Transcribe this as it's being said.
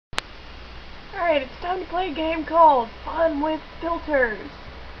Alright, it's time to play a game called Fun with Filters.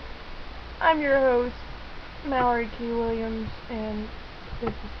 I'm your host, Mallory T. Williams, and this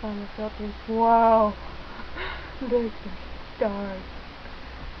is Fun with Filters. Wow, there's the stars.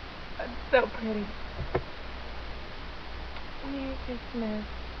 That's so pretty. Merry Christmas.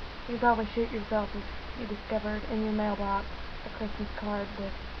 You probably shoot yourself if you discovered in your mailbox a Christmas card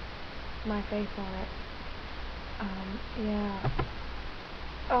with my face on it. Yeah.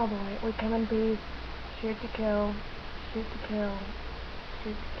 Oh boy, we come in peace. Shoot to kill. Shoot to kill.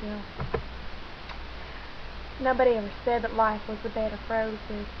 Shoot to kill. Nobody ever said that life was a bed of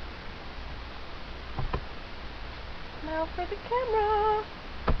roses. Now for the camera.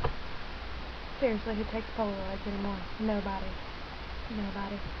 Seriously, who takes Polaroids anymore? Nobody.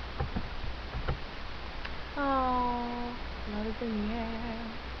 Nobody. Oh, love is in the air.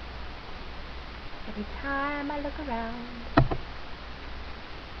 Every time I look around.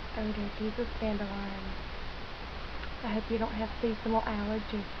 Oh dear, Jesus Dandelion. I hope you don't have seasonal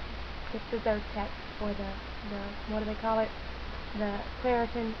allergies. Get the Zyrtec or the what do they call it? The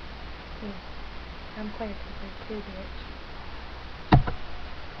Claritin. Yeah, I'm Claritin free too, bitch.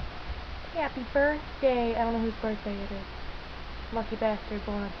 Happy birthday! I don't know whose birthday it is. Lucky bastard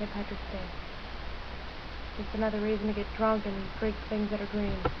born on St. Patrick's Day. Just another reason to get drunk and drink things that are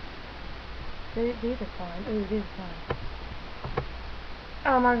green. These are fun. Ooh, these are fun.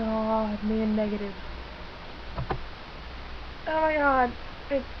 Oh my god, me and negative. Oh my god,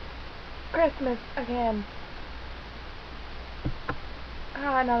 it's Christmas again.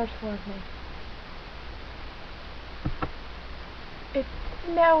 Ah, now there's four of me. It's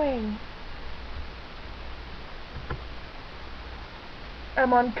snowing.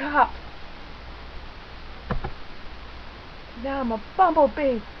 I'm on top. Now I'm a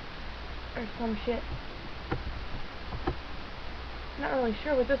bumblebee. Or some shit. Not really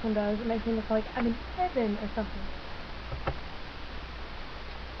sure what this one does. It makes me look like I'm in heaven or something.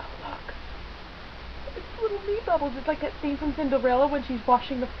 Oh look. It's little me bubbles. It's like that scene from Cinderella when she's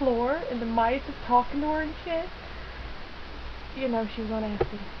washing the floor and the mice is talking to her and shit. You know, she was on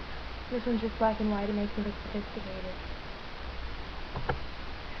acid. This one's just black and white. It makes me look sophisticated.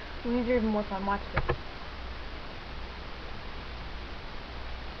 These are even more fun. Watch this.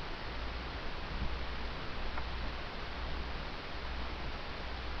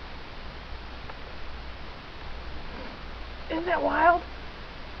 Isn't that wild?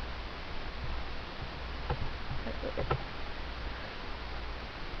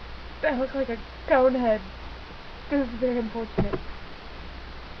 That looks like a cone head. This is very unfortunate.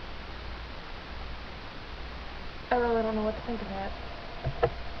 I really don't know what to think of that.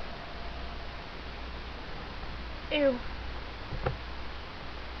 Ew.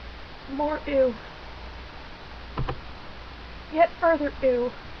 More ew. Yet further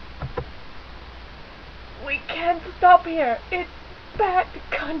ew. We can't stop here. It's back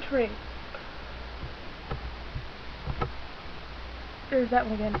country. There's that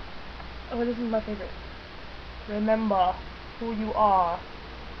one again. Oh, this is my favorite. Remember who you are.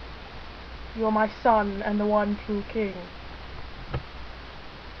 You're my son and the one true king.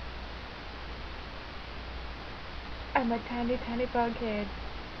 I'm a tiny, tiny bug head.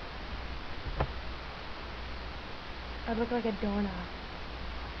 I look like a doorknob.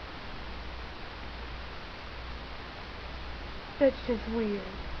 That's just weird.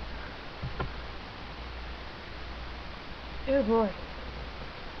 Oh boy.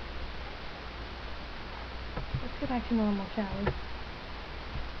 Let's get back to normal, shall we?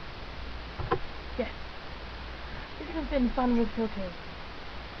 Yes. This has been Fun with Filters.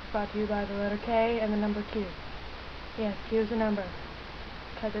 Brought to you by the letter K and the number Q. Yes, Q is a number.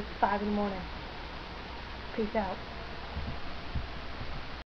 Because it's 5 in the morning. Peace out.